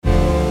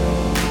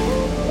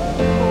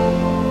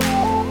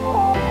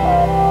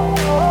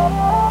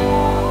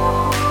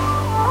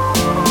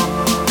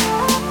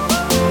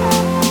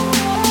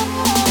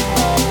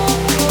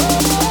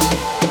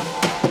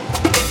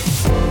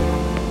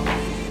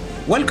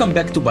Welcome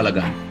back to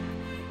Balagan.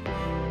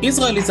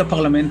 Israel is a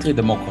parliamentary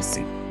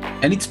democracy,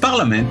 and its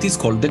parliament is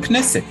called the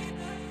Knesset,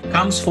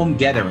 comes from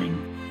gathering.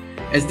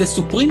 As the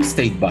supreme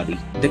state body,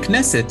 the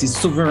Knesset is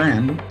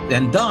sovereign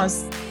and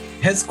thus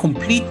has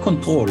complete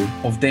control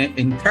of the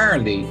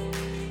entirety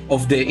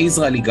of the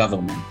Israeli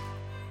government.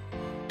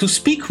 To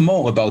speak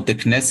more about the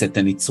Knesset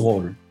and its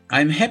role, I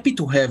am happy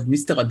to have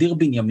Mr. Adir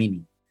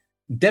Binyamini,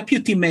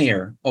 Deputy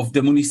Mayor of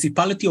the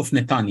Municipality of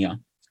Netanya,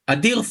 a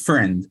dear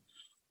friend,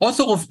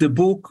 author of the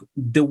book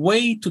The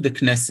Way to the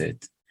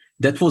Knesset,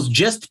 that was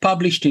just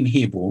published in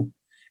Hebrew,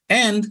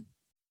 and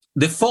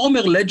the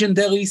former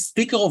legendary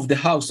Speaker of the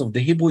House of the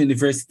Hebrew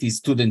University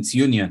Students'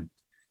 Union.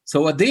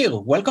 So Adir,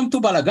 welcome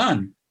to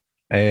Balagan.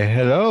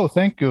 Hello,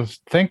 thank you.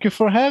 Thank you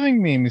for having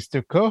me,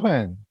 Mr.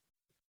 Cohen.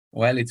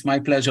 Well, it's my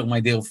pleasure, my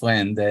dear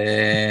friend.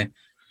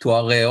 To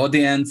our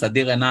audience,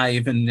 Adir and I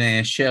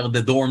even shared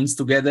the dorms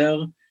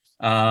together.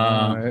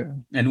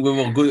 And we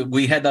were good.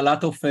 We had a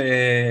lot of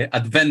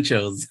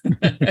adventures.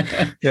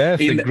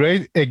 Yes,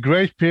 a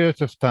great period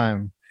of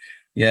time.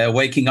 Yeah,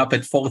 waking up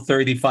at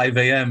 4:35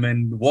 a.m.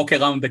 and walk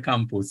around the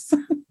campus.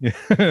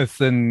 Yes,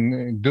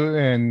 and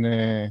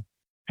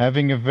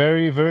having a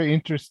very, very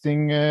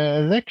interesting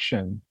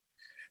election.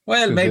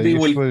 Well, maybe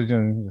we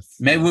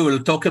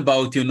will talk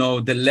about,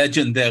 the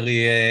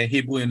legendary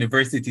Hebrew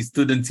University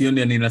Students'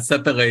 Union in a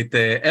separate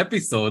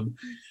episode.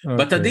 Okay.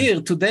 But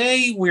Adir,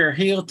 today we're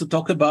here to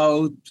talk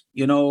about,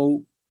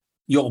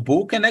 your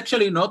book, and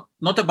actually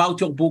not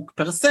about your book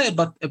per se,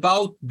 but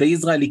about the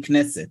Israeli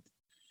Knesset.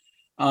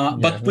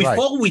 But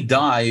before we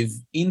dive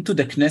into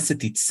the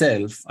Knesset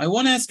itself, I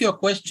want to ask you a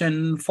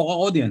question for our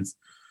audience.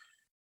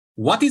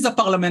 What is a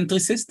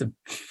parliamentary system?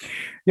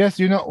 Yes,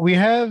 we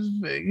have,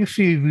 if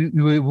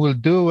we will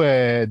do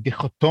a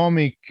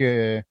dichotomic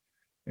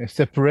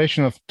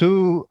separation of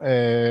two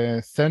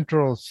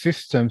central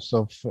systems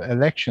of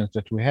elections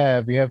that we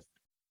have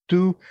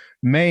two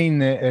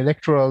main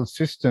electoral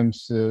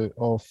systems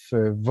of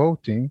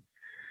voting.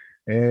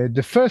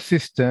 The first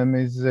system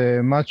is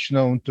much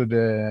known to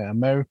the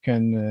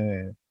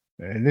American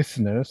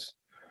listeners.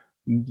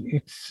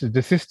 It's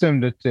the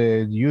system that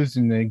used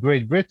in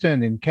Great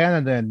Britain, in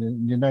Canada, and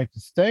in the United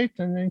States,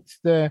 and it's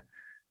the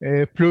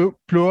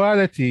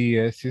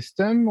plurality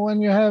system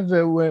when you have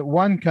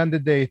one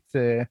candidate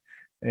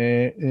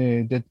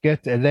that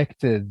gets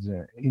elected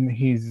in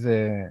his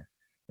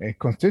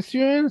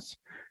constituents,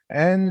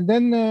 and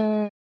then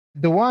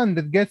the one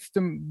that gets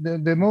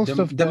the most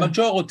of the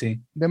majority.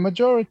 The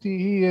majority,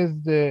 he is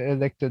the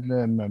elected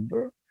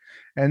member.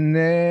 And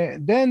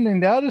then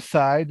in the other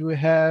side, we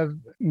have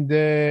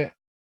the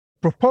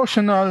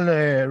proportional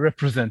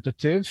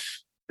representative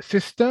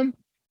system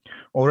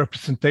or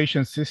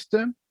representation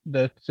system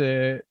that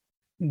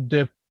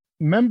the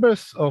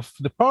members of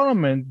the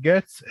parliament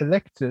gets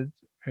elected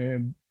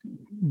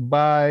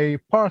by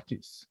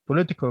parties,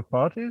 political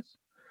parties.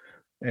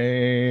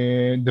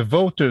 The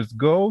voters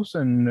goes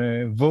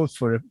and vote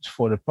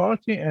for the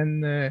party,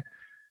 and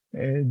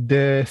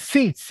the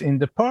seats in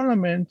the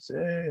parliament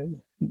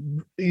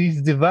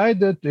is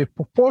divided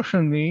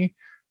proportionally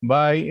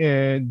by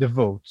the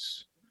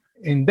votes.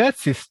 In that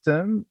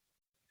system,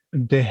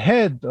 the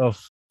head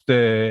of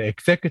the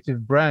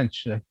executive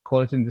branch, I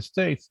call it in the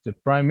States, the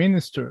prime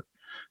minister.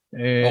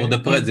 Or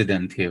the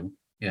president here.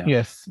 Yeah.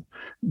 Yes,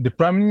 the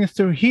prime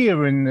minister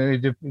here in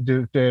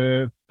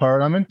the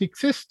parliamentary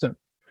system.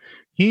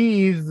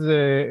 He is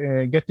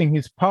getting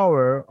his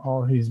power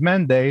or his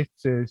mandate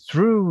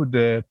through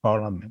the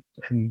parliament.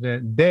 And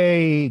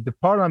the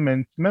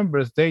parliament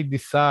members, they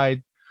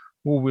decide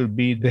who will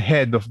be the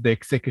head of the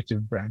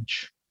executive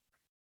branch.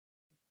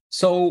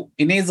 So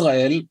in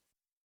Israel,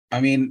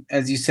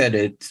 as you said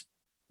it,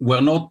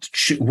 we're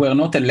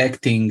not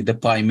electing the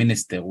prime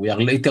minister. We are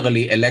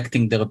literally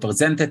electing the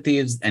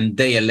representatives, and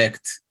they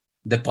elect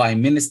the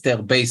prime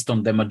minister based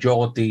on the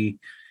majority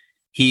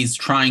he's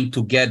trying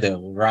to gather,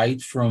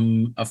 right,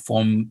 from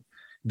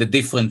the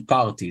different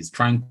parties,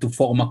 trying to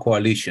form a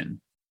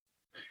coalition.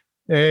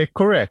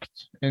 Correct.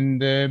 And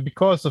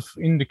because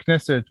in the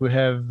Knesset we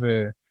have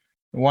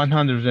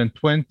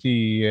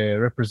 120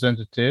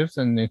 representatives,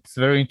 and it's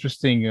very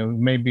interesting.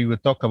 Maybe we'll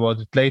talk about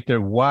it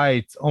later, why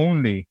it's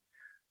only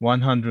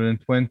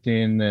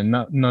 120 and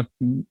not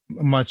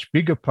much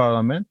bigger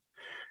parliament.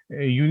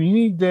 You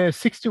need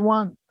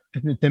 61,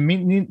 the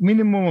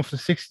minimum of the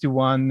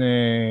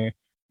 61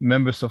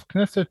 members of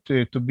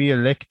Knesset to be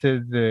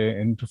elected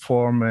and to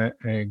form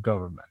a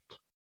government.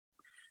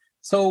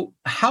 So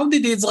how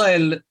did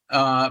Israel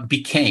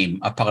became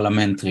a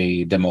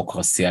parliamentary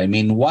democracy?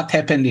 What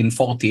happened in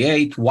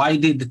 1948? Why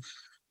did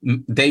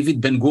David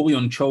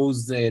Ben-Gurion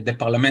chose the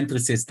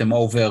parliamentary system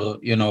over,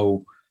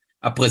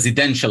 a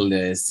presidential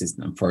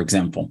system, for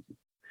example?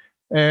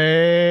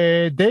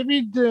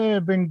 David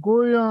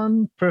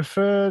Ben-Gurion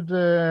preferred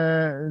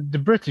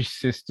the British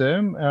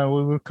system.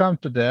 We will come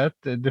to that.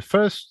 The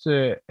first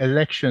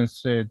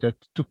elections that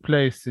took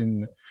place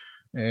in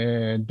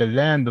the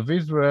land of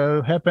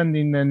Israel happened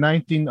in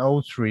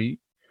 1903.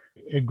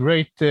 a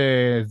great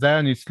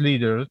Zionist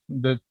leader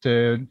that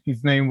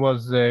his name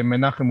was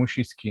Menachem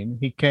Ushishkin.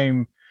 He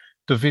came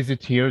to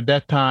visit here.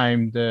 That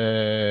time,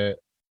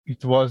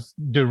 it was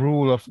the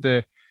rule of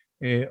the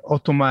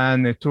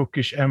Ottoman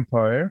Turkish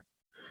Empire.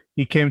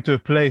 He came to a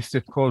place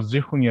that called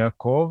Zichron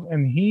Yaakov,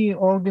 and he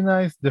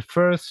organized the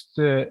first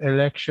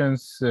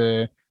elections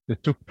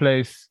that took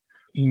place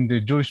in the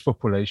Jewish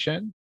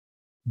population.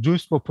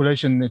 Jewish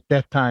population at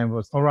that time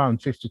was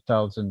around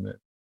 50,000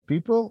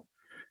 people.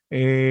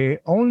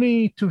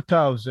 Only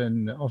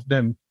 2,000 of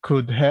them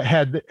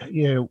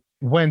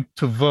went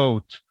to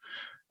vote,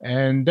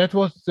 and that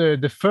was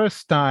the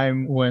first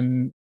time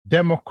when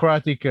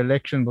democratic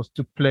election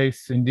took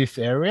place in this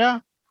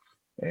area.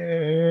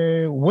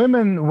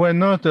 Women were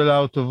not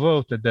allowed to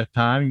vote at that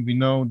time. We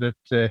know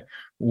that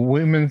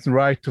women's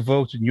right to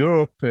vote in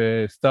Europe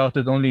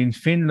started only in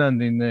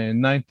Finland in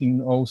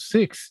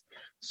 1906.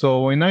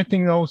 So in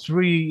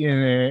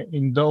 1903,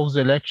 in those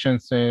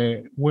elections,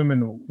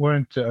 women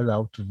weren't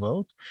allowed to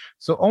vote.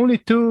 So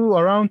only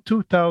around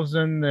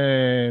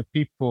 2,000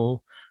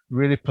 people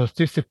really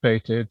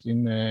participated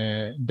in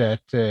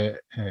that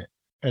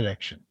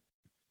election.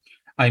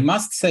 I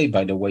must say,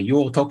 by the way, you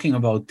were talking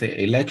about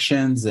the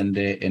elections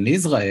in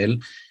Israel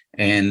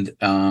and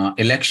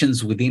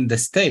elections within the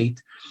state,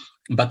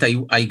 but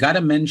I gotta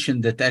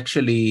mention that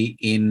actually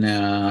in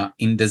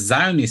the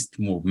Zionist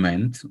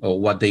movement, or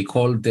what they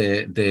call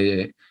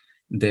the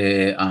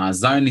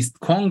Zionist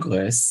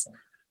Congress,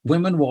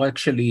 women were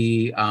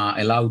actually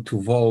allowed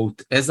to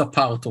vote as a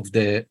part of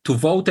to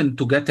vote and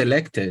to get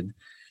elected.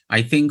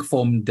 I think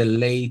from the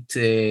late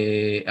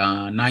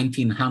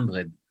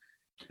 1900s.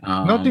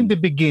 Not in the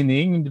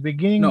beginning. In the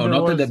beginning, no,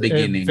 not in the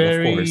beginning,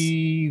 of course.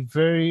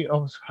 Very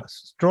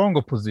strong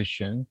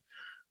opposition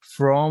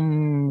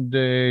from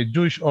the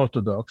Jewish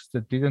Orthodox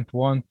that didn't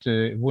want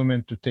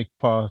women to take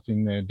part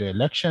in the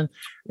election.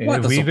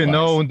 We even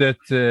know that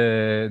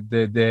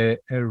the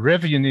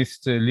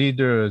revisionist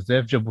leader,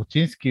 Zev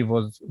Jabotinsky,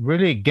 was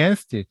really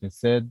against it and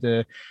said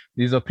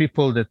these are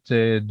people that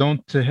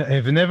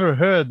have never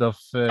heard of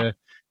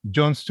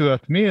John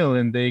Stuart Mill,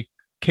 and they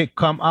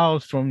come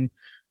out from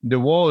the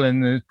wall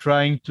and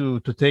trying to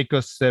take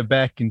us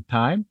back in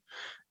time.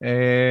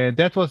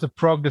 That was a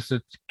progress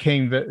that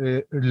came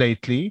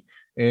lately.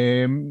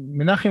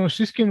 Menachem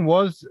Ushishkin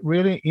was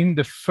really in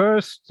the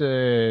first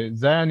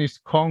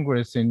Zionist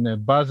Congress in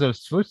Basel,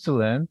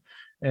 Switzerland,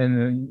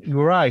 and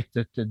you're right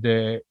that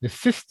the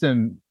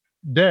system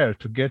there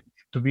to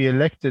be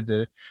elected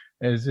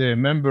as a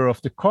member of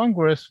the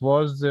Congress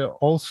was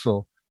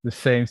also the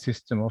same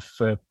system of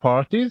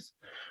parties.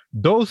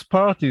 Those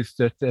parties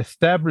that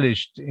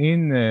established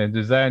in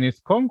the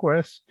Zionist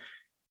Congress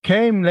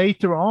came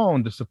later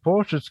on, the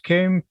supporters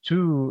came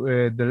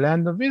to the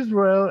land of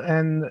Israel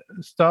and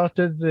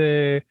started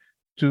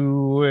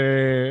to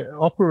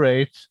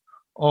operate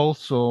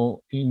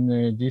also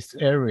in this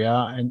area,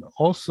 and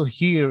also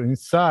here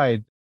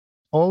inside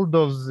all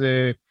those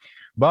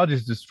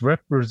bodies that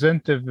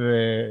represented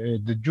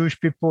the Jewish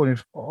people in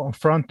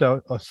front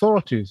of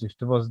authorities, if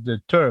it was the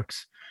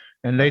Turks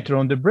and later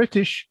on the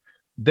British,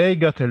 they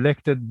got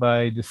elected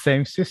by the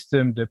same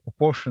system, the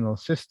proportional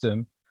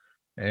system,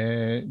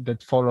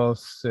 that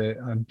follows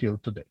until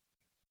today.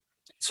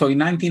 So in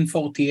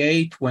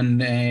 1948,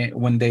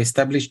 when they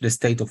established the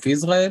State of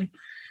Israel,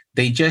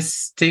 they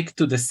just stick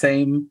to the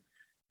same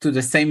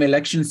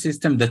election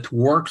system that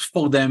worked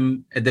for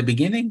them at the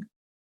beginning?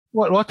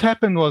 Well, what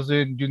happened was,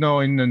 in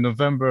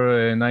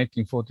November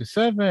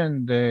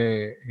 1947,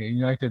 the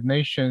United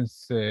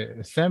Nations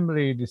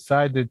Assembly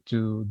decided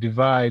to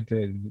divide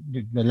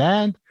the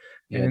land.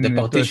 The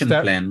partition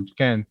plan.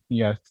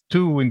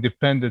 Two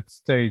independent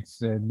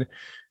states,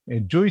 a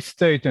Jewish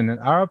state and an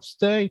Arab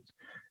state.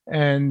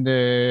 And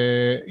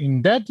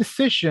in that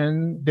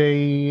decision,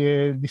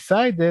 they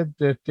decided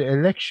that the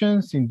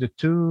elections in the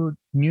two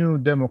new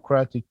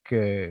democratic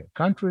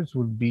countries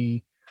would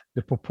be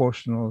the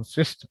proportional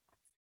system.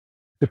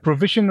 The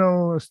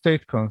Provisional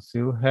State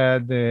Council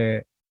had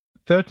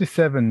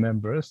 37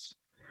 members,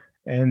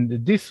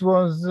 and this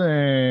was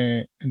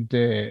the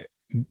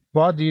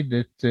body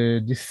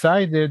that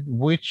decided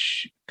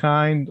which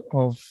kind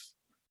of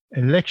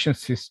election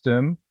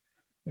system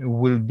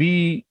will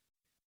be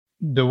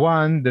the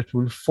one that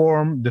will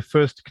form the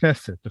first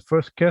Knesset. The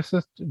first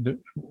Knesset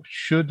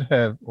should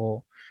have,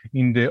 or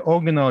in the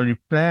original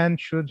plan,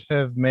 should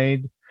have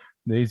made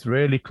the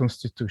Israeli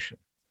constitution.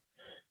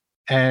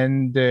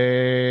 And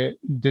the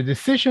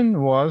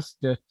decision was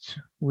that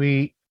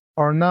we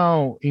are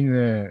now in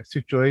a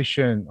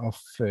situation of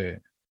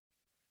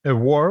a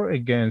war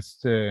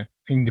against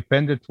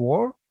independent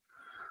war.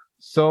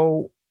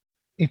 So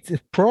it's a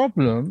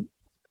problem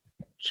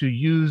to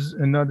use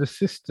another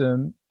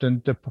system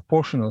than the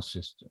proportional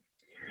system.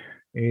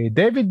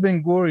 David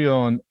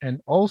Ben-Gurion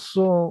and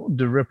also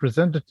the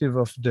representative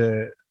of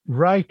the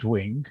right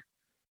wing,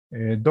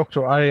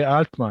 Dr. Ari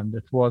Altman,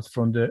 that was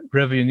from the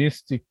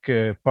revisionistic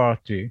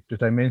party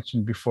that I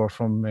mentioned before,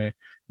 from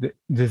the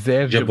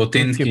Zev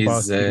Jabotinsky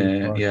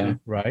party,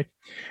 right?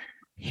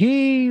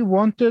 He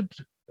wanted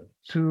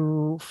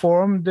to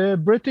form the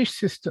British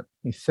system.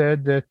 He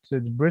said that the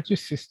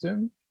British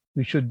system,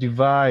 we should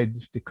divide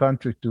the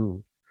country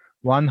to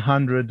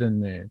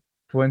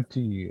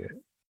 120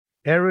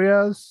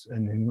 areas,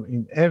 and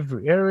in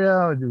every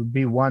area there will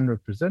be one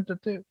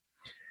representative.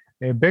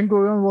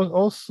 Ben-Gurion was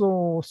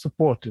also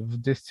supportive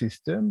of this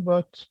system,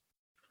 but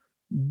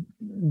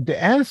the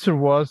answer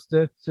was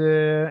that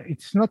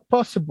it's not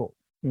possible.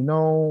 You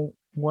know,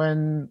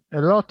 when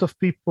a lot of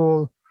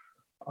people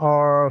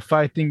are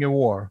fighting a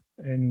war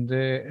and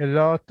a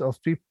lot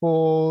of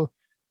people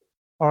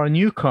are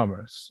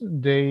newcomers,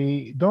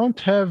 they don't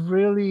have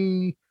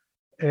really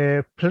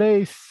a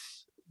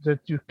place that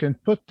you can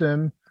put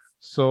them,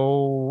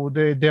 so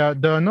they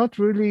are not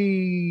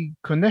really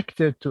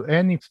connected to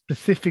any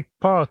specific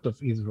part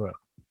of Israel.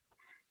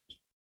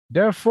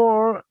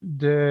 Therefore,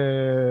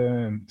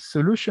 the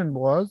solution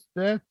was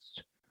that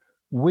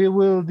we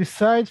will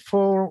decide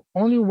for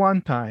only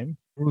one time.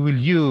 We will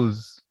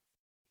use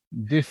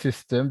this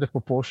system, the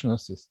proportional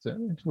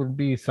system. It will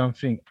be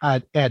something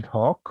ad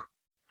hoc.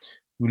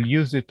 We'll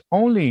use it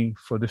only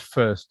for the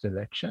first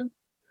election.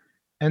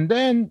 And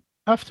then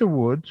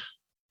afterward,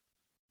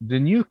 the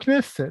new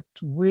Knesset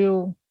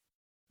will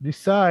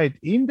decide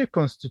in the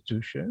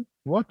constitution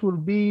what will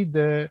be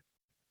the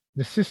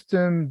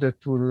system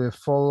that will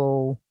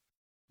follow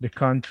the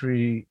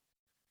country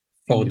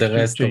for the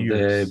rest of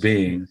the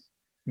being.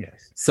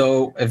 Yes.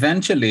 So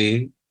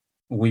eventually,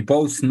 we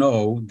both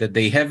know that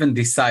they haven't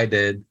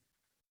decided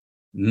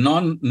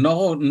nor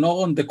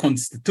on the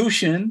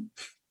constitution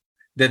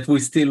that we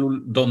still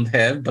don't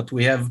have, but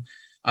we have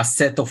a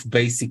set of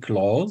basic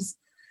laws,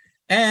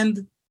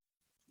 and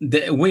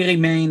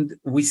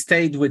we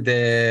stayed with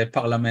the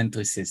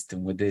parliamentary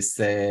system, with this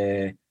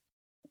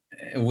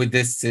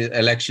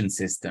election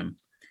system.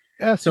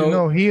 Yes, so, you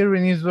know, here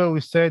in Israel,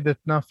 we say that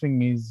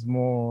nothing is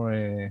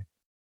more,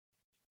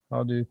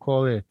 how do you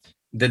call it?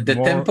 The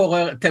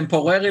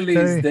temporarily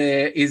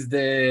is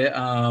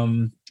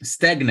the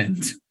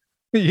stagnant.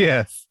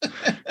 Yes.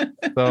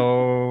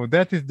 So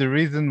that is the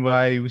reason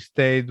why we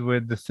stayed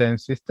with the same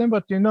system.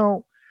 But you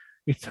know,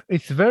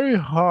 it's very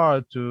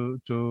hard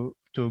to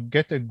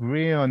get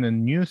agree on a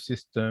new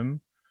system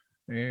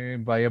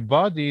by a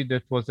body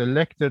that was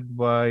elected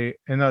by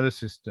another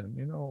system.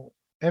 You know,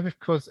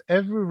 because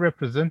every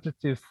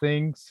representative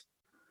thinks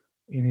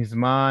in his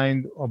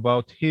mind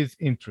about his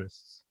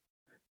interests.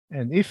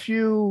 And if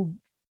you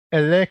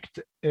elect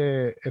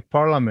a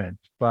parliament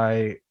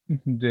by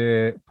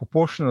the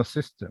proportional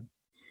system,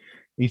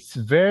 it's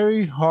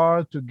very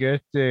hard to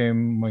get a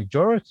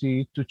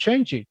majority to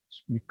change it,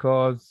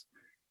 because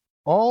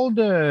all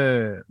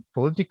the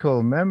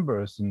political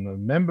members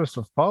and members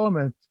of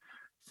parliament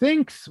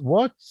thinks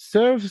what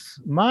serves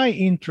my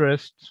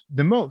interest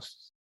the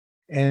most.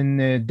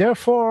 And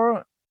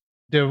therefore,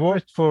 there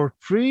were for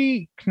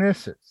 3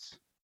 Knessets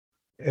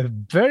a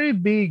very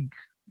big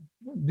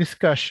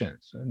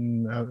discussions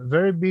and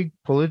very big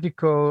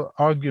political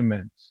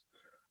arguments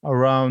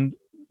around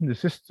the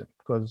system,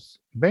 because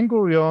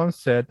Ben-Gurion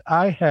said,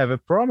 I have a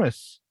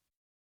promise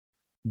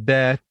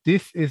that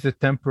this is a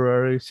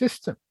temporary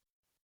system.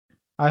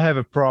 I have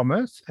a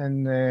promise,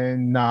 and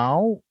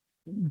now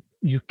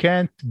you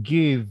can't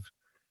give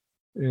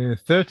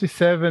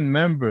 37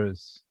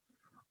 members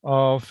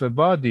of a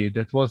body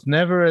that was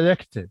never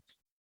elected.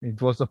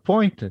 It was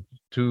appointed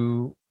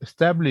to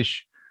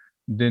establish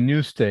the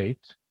new state,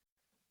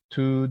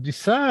 to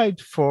decide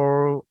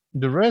for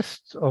the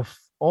rest of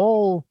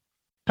all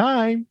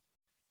time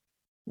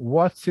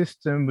what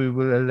system we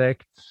will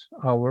elect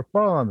our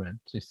parliament.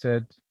 He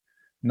said,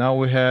 now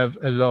we have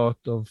a lot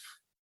of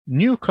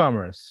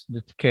newcomers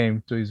that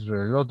came to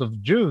Israel, a lot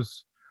of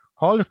Jews,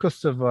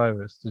 Holocaust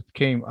survivors that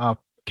came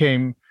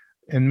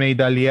and made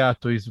Aliyah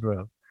to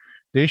Israel.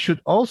 They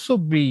should also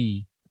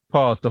be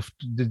part of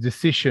the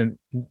decision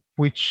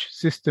which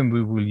system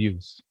we will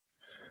use.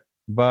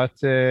 But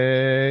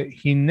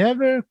he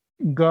never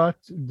got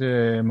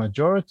the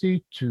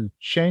majority to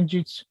change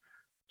it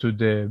to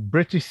the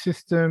British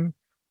system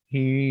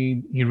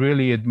he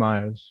really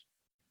admires.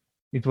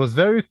 It was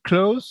very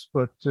close,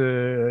 but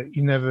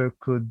he never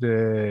could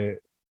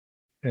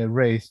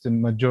raise the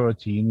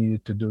majority he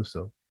needed to do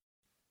so.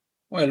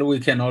 Well, we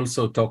can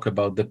also talk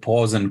about the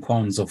pros and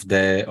cons of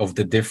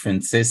the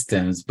different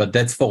systems, but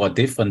that's for a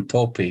different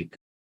topic.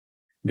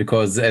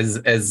 Because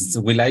as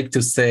we like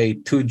to say,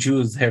 2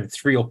 Jews have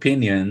 3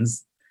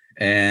 opinions,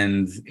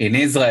 and in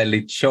Israel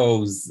it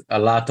shows a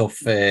lot of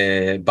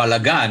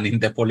balagan in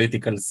the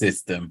political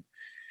system.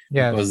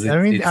 Yes,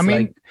 I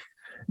mean,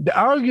 the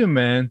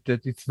argument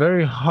that it's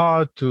very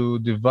hard to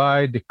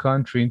divide the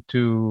country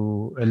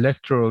into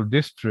electoral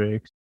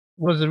districts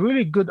was a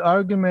really good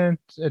argument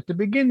at the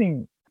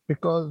beginning,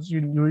 because you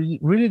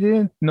really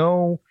didn't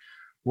know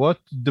what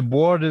the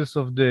borders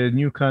of the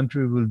new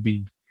country will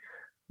be.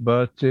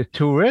 But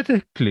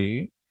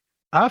theoretically,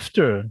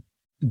 after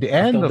the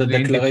end of the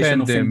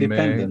Declaration of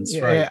Independence,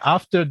 right?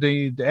 After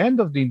the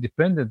end of the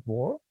independent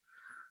war,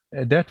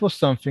 that was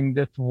something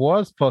that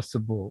was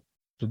possible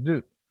to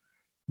do.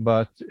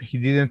 But he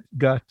didn't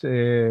get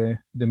the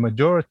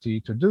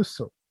majority to do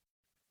so.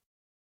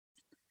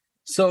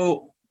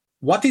 So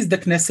what is the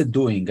Knesset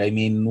doing? I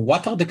mean,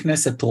 what are the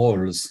Knesset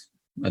roles,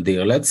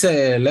 Adir?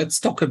 Let's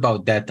talk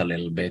about that a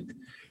little bit.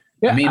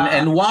 I Yeah, mean,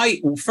 and why?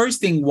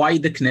 First thing, why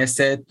the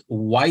Knesset?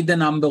 Why the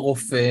number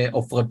of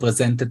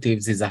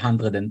representatives is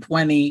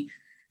 120?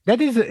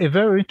 that is a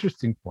very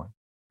interesting point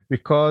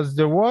because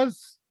there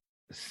was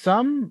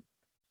some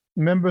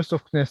members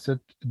of Knesset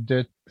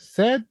that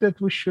said that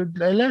we should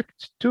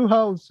elect two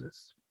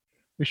houses.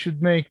 We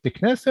should make the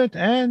Knesset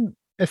and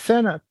a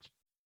Senate.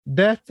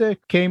 That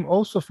came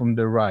also from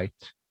the right.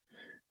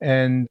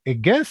 And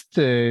against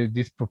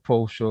this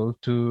proposal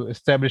to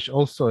establish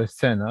also a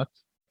Senate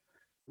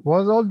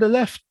was all the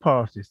left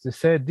parties. They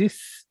said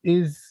this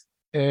is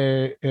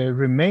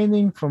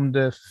remaining from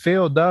the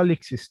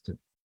feudalic system.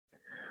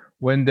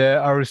 When the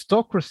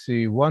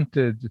aristocracy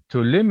wanted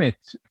to limit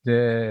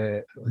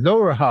the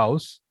lower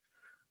house,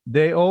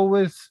 they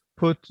always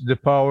put the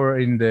power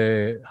in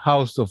the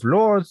House of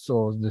Lords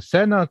or the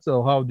Senate,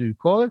 or how do you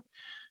call it,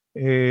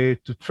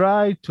 to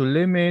try to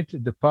limit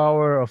the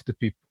power of the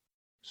people.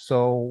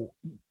 So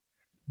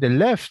the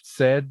left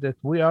said that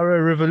we are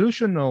a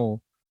revolutionary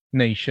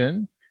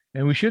nation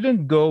and we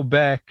shouldn't go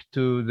back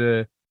to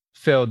the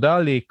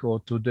feudalic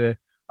or to the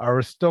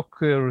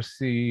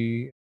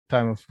aristocracy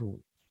time of rule.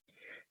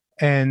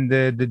 And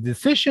the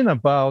decision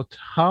about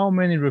how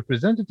many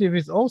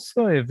representatives is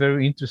also a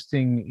very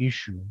interesting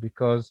issue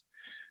because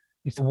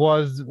it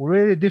was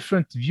really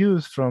different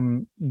views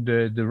from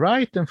the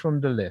right and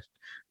from the left.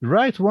 The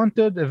right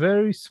wanted a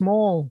very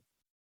small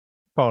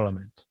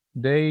parliament.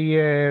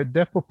 Their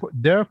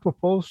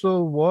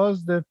proposal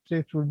was that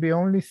it would be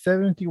only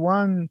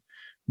 71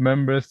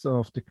 members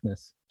of the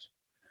Knesset.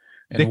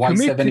 And why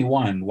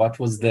 71? What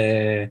was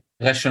the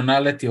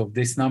rationality of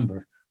this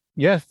number?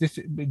 Yes,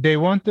 they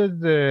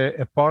wanted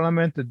a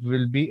parliament that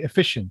will be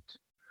efficient,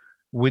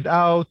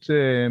 without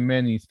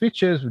many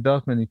speeches,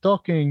 without many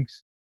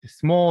talkings. A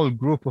small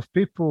group of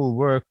people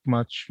work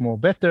much more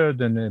better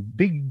than a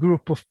big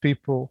group of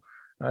people.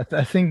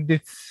 I think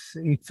it's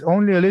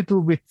only a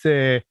little bit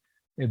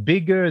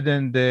bigger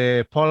than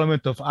the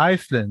Parliament of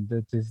Iceland,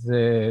 that is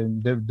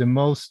the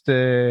most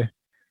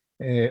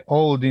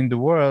old in the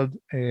world.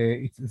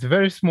 It's a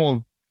very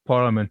small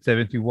parliament,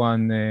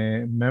 71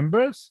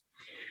 members.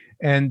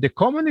 And the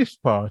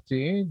Communist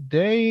Party,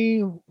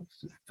 they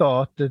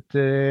thought that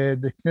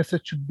the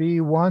Knesset should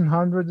be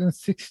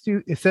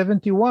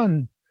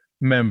 71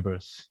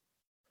 members,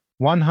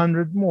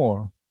 100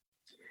 more.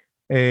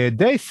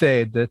 They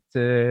said that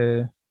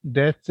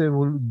that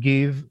will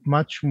give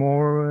much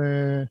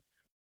more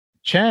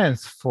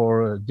chance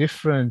for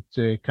different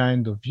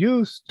kind of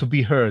views to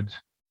be heard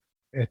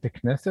at the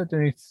Knesset,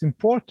 and it's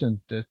important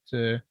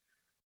that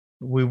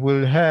we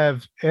will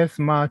have as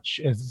much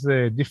as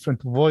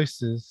different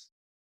voices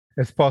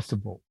as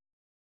possible.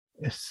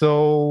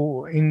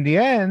 So in the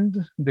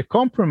end, the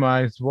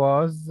compromise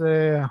was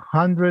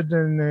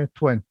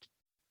 120.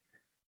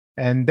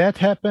 And that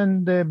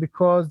happened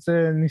because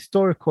an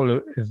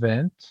historical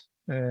event,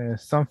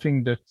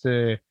 something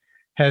that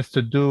has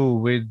to do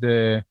with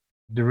the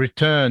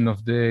return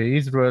of the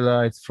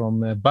Israelites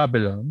from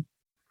Babylon.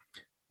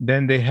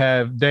 Then they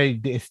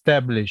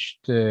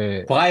established...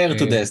 prior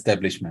to the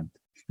establishment.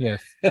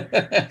 Yes.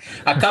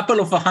 A couple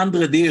of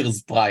 100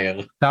 years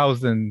prior.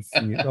 Thousands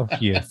of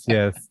years,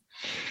 yes.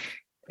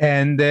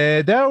 And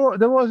there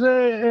was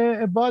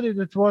a body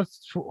that was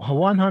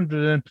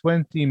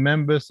 120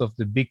 members of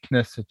the big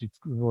Knesset, it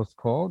was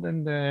called,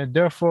 and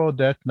therefore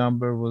that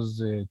number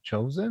was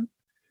chosen.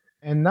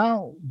 And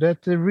now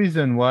that's the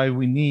reason why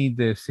we need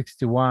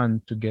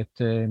 61 to get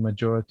a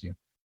majority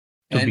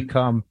to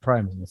become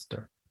prime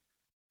minister.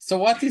 So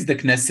what is the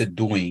Knesset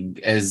doing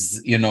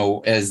as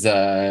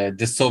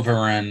the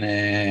sovereign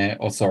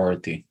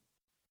authority?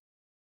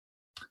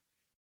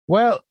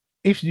 Well,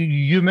 if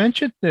you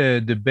mentioned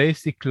the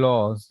basic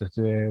laws that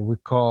we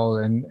call,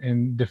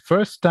 and the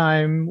first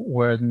time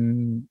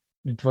when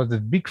it was a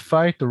big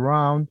fight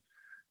around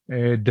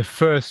the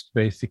first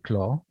basic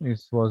law, it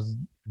was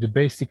the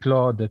basic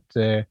law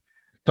that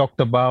talked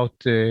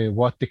about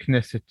what the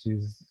Knesset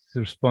is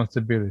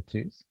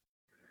responsibilities.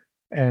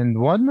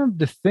 And one of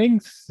the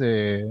things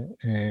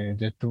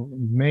that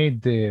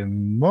made the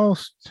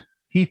most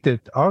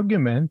heated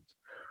argument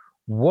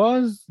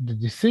was the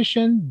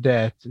decision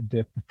that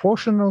the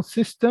proportional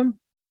system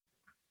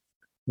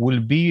will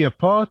be a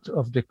part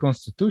of the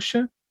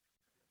constitution,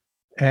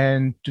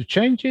 and to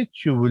change it,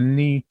 you will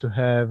need to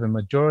have a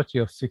majority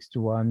of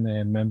 61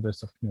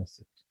 members of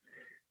Knesset.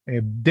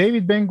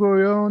 David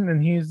Ben-Gurion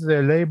and his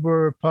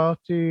Labor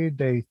Party,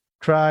 they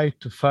tried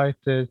to fight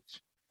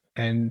it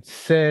and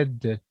said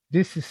that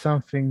this is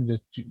something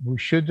that we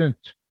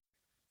shouldn't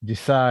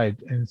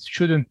decide and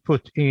shouldn't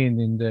put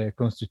in the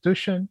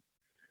constitution,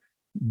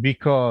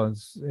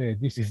 because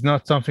this is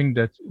not something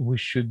that we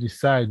should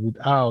decide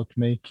without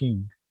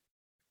making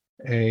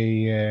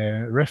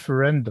a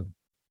referendum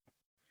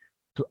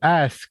to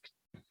ask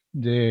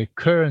the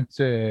current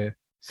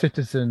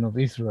citizen of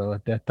Israel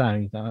at that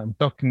time. I'm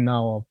talking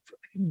now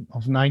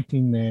of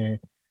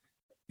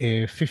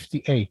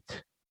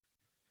 1958.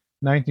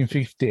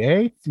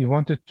 1958, he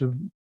wanted to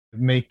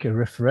make a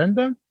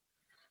referendum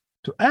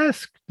to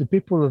ask the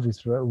people of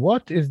Israel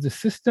what is the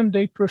system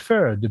they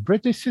prefer, the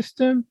British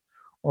system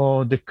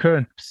or the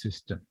current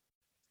system.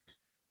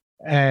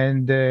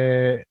 And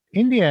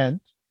in the end,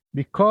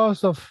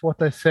 because of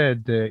what I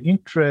said, the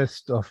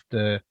interest of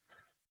the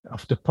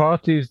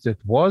parties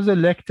that was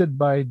elected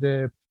by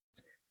the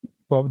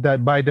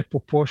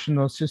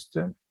proportional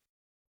system,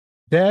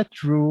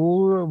 that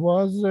rule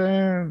was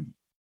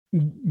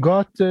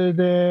got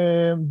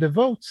the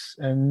votes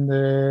and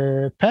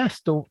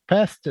passed the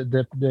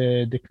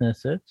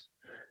Knesset,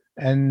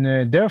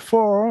 and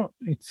therefore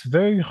it's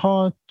very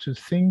hard to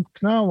think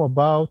now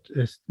about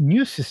a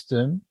new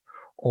system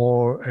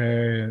or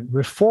a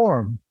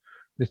reform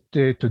that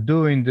to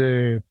do in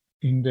the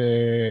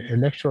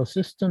electoral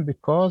system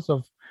because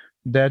of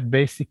that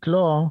basic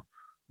law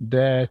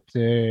that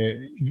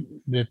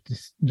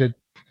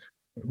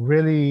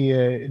really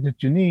that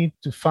you need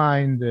to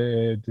find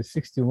the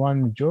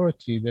 61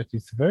 majority that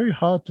is very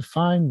hard to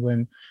find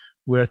when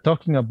we're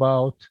talking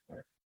about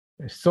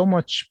so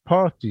much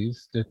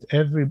parties that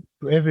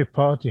every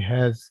party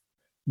has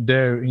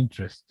their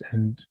interest,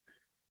 and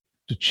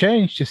to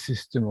change the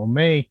system or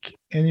make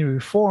any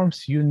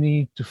reforms you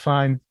need to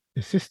find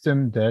a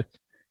system that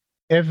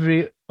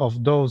every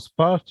of those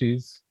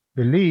parties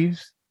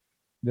believes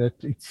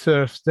that it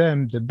serves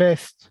them the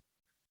best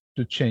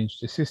to change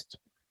the system.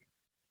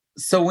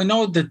 So we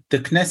know that the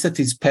Knesset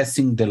is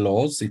passing the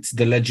laws. It's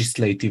the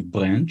legislative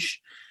branch.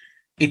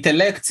 It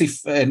elects,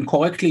 and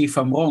correctly if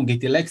I'm wrong,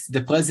 it elects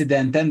the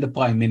president and the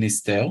prime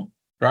minister,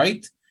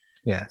 right?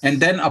 Yes.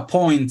 And then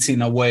appoints,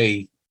 in a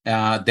way,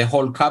 the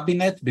whole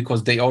cabinet,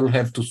 because they all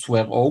have to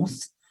swear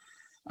oath.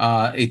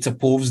 It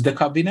approves the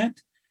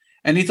cabinet.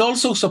 And it's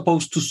also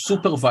supposed to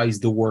supervise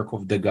the work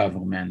of the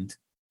government.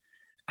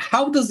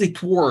 How does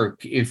it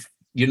work if,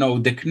 the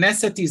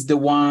Knesset is the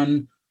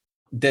one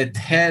that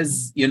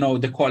has,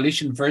 the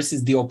coalition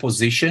versus the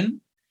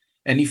opposition?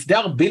 And if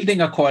they're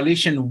building a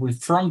coalition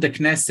from the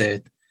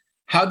Knesset,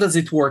 how does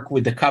it work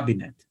with the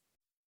cabinet?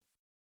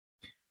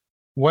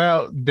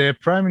 Well, the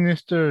prime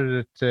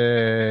minister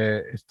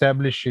that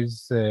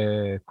establishes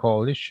a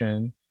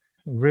coalition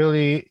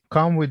really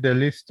come with a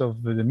list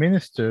of the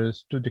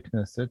ministers to the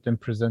Knesset and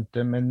present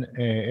them, and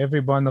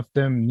every one of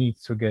them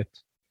needs to get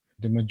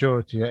the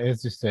majority,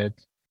 as you said,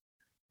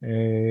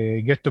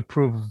 get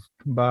approved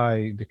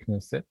by the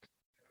Knesset.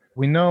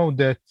 We know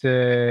that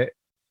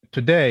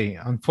today,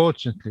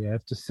 unfortunately, I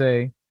have to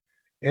say,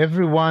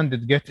 everyone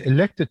that gets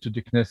elected to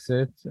the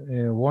Knesset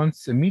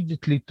wants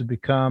immediately to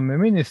become a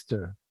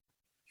minister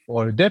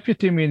or a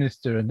deputy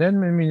minister and then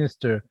a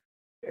minister.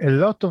 A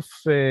lot of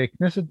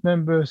Knesset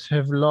members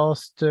have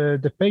lost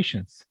the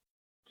patience.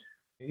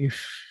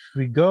 If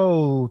we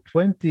go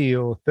 20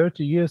 or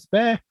 30 years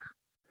back,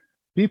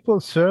 people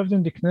served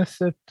in the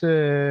Knesset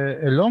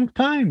a long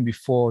time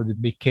before they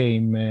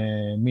became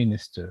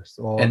ministers.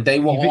 And they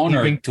were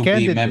honored to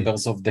be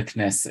members of the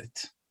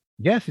Knesset.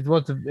 Yes, it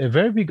was a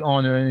very big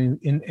honor. And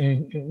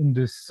in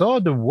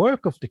the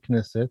work of the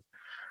Knesset,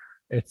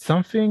 it's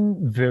something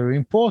very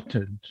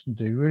important.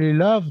 They really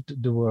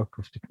loved the work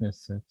of the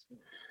Knesset.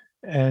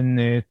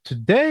 And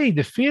today,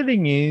 the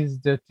feeling is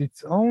that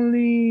it's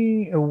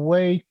only a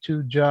way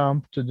to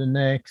jump to the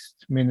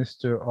next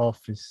minister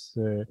office.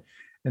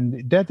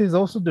 And that is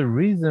also the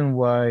reason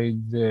why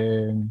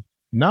the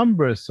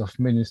numbers of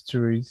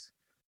ministries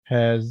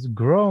has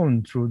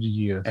grown through the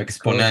years.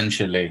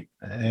 Exponentially.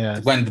 Yes,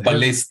 it went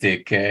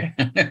ballistic.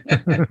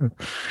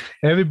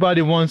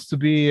 Everybody wants to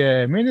be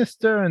a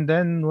minister, and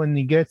then when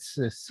he gets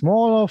a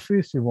small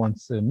office, he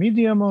wants a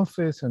medium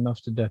office, and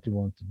after that he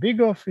wants a big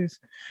office.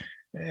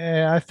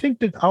 I think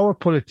that our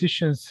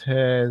politicians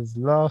has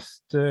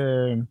lost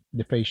the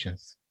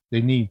patience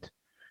they need.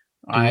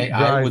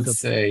 I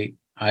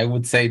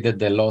would say that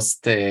they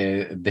lost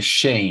the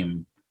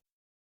shame,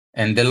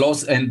 and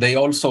they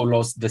also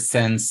lost the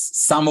sense.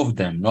 Some of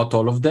them, not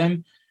all of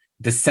them,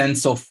 the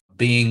sense of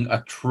being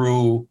a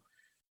true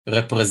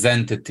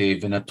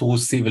representative and a true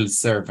civil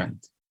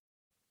servant.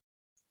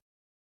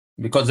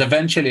 Because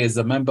eventually, as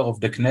a member of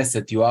the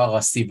Knesset, you are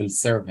a civil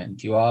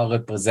servant. You are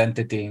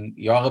representing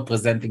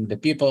the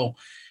people,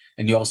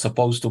 and you are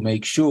supposed to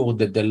make sure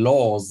that the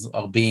laws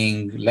are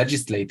being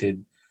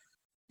legislated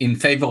in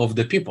favor of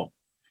the people.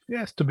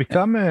 Yes, to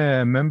become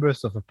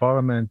members of a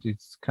parliament,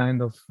 it's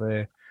kind of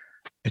a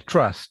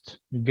trust.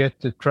 You get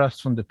the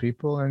trust from the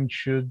people and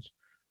should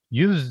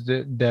use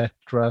that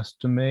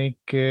trust to make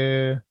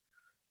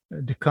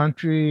the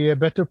country a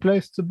better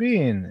place to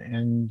be in.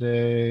 And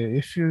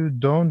if you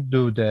don't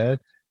do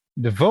that,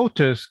 the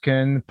voters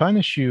can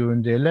punish you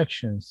in the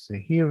elections.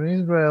 Here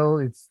in Israel,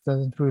 it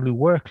doesn't really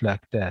work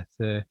like that.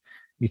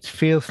 It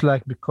feels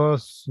like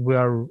because we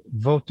are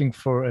voting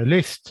for a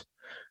list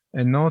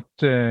and not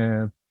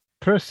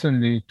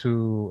personally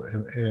to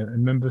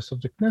members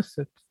of the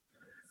Knesset,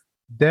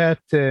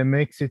 that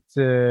makes it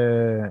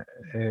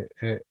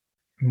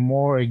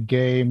more a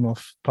game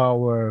of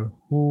power,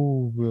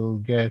 who will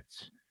get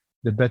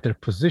the better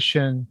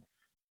position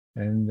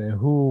and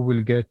who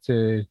will get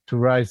to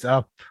rise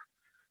up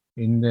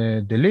in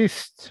the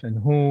list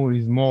and who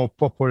is more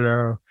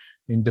popular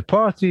in the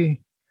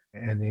party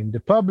and in the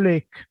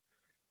public.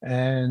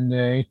 And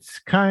it's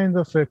kind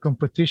of a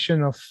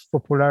competition of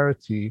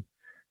popularity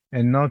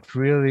and not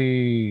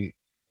really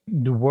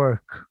the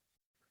work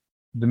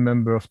the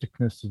member of the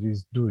Knesset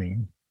is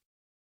doing.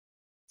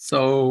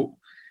 So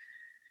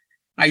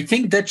I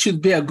think that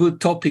should be a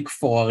good topic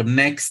for our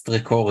next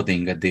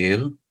recording,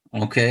 Adir.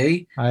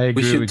 Okay? I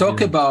agree. We should talk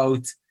you.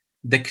 about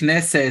the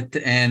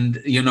Knesset and,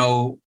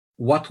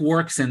 what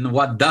works and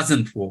what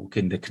doesn't work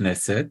in the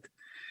Knesset.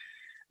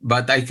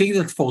 But I think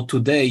that for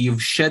today,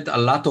 you've shed a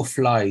lot of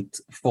light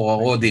for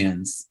our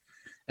audience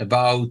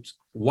about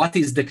what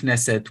is the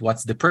Knesset,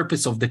 what's the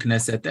purpose of the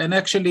Knesset, and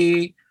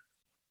actually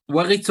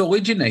where it's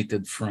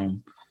originated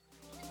from.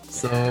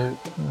 So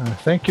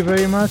thank you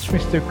very much,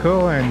 Mr.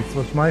 Cohen. It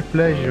was my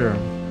pleasure.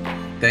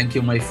 Thank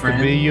you, my friend.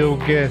 To be your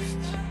guest.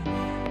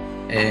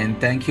 And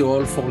thank you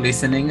all for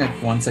listening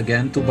once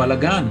again to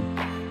Balagan.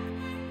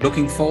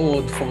 Looking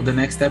forward for the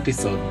next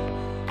episode.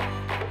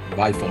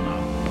 Bye for now.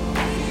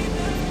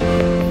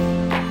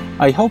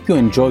 I hope you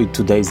enjoyed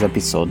today's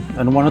episode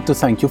and wanted to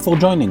thank you for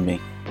joining me.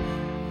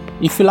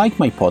 If you like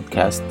my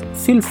podcast,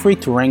 feel free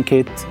to rank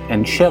it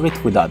and share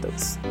it with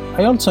others.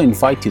 I also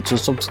invite you to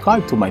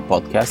subscribe to my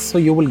podcast so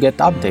you will get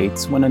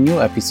updates when a new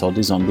episode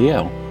is on the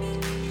air.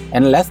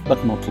 And last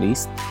but not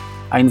least,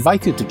 I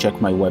invite you to check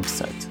my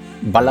website,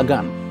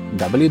 Balagan,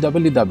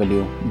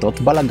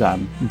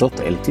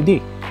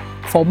 www.balagan.ltd,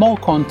 for more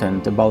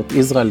content about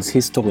Israel's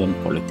history and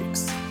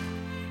politics.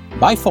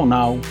 Bye for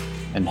now,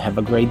 and have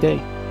a great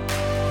day.